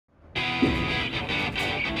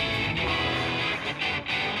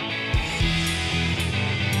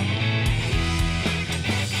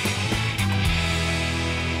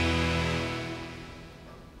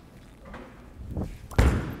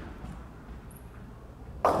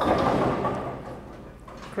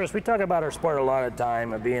Chris, we talk about our sport a lot of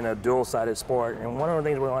time of being a dual-sided sport, and one of the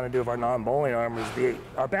things we want to do with our non-bowling arm is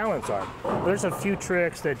our balance arm. There's a few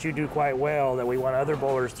tricks that you do quite well that we want other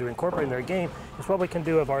bowlers to incorporate in their game. It's what we can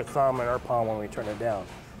do with our thumb and our palm when we turn it down.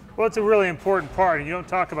 Well, it's a really important part. You don't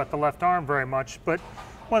talk about the left arm very much, but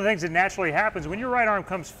one of the things that naturally happens when your right arm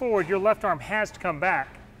comes forward, your left arm has to come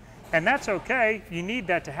back. And that's okay, you need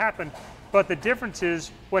that to happen, but the difference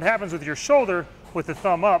is what happens with your shoulder with the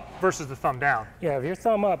thumb up versus the thumb down. Yeah, if your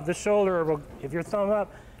thumb up, the shoulder will, if your thumb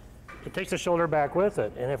up, it takes the shoulder back with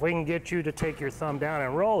it. And if we can get you to take your thumb down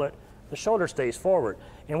and roll it, the shoulder stays forward.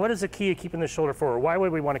 And what is the key of keeping the shoulder forward? Why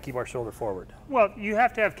would we want to keep our shoulder forward? Well, you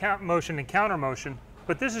have to have count motion and counter motion,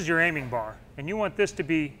 but this is your aiming bar. And you want this to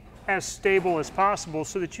be as stable as possible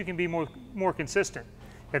so that you can be more consistent.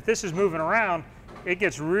 If this is moving around, it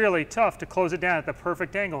gets really tough to close it down at the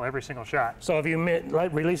perfect angle every single shot. So if you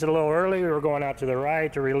release it a little early, we're going out to the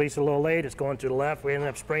right, to release it a little late, it's going to the left, we end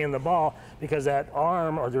up spraying the ball because that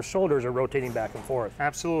arm or their shoulders are rotating back and forth.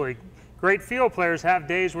 Absolutely. Great field players have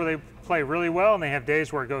days where they play really well and they have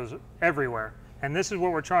days where it goes everywhere. And this is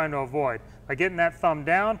what we're trying to avoid. By getting that thumb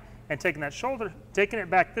down and taking that shoulder, taking it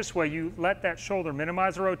back this way, you let that shoulder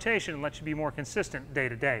minimize the rotation and let you be more consistent day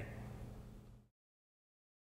to day.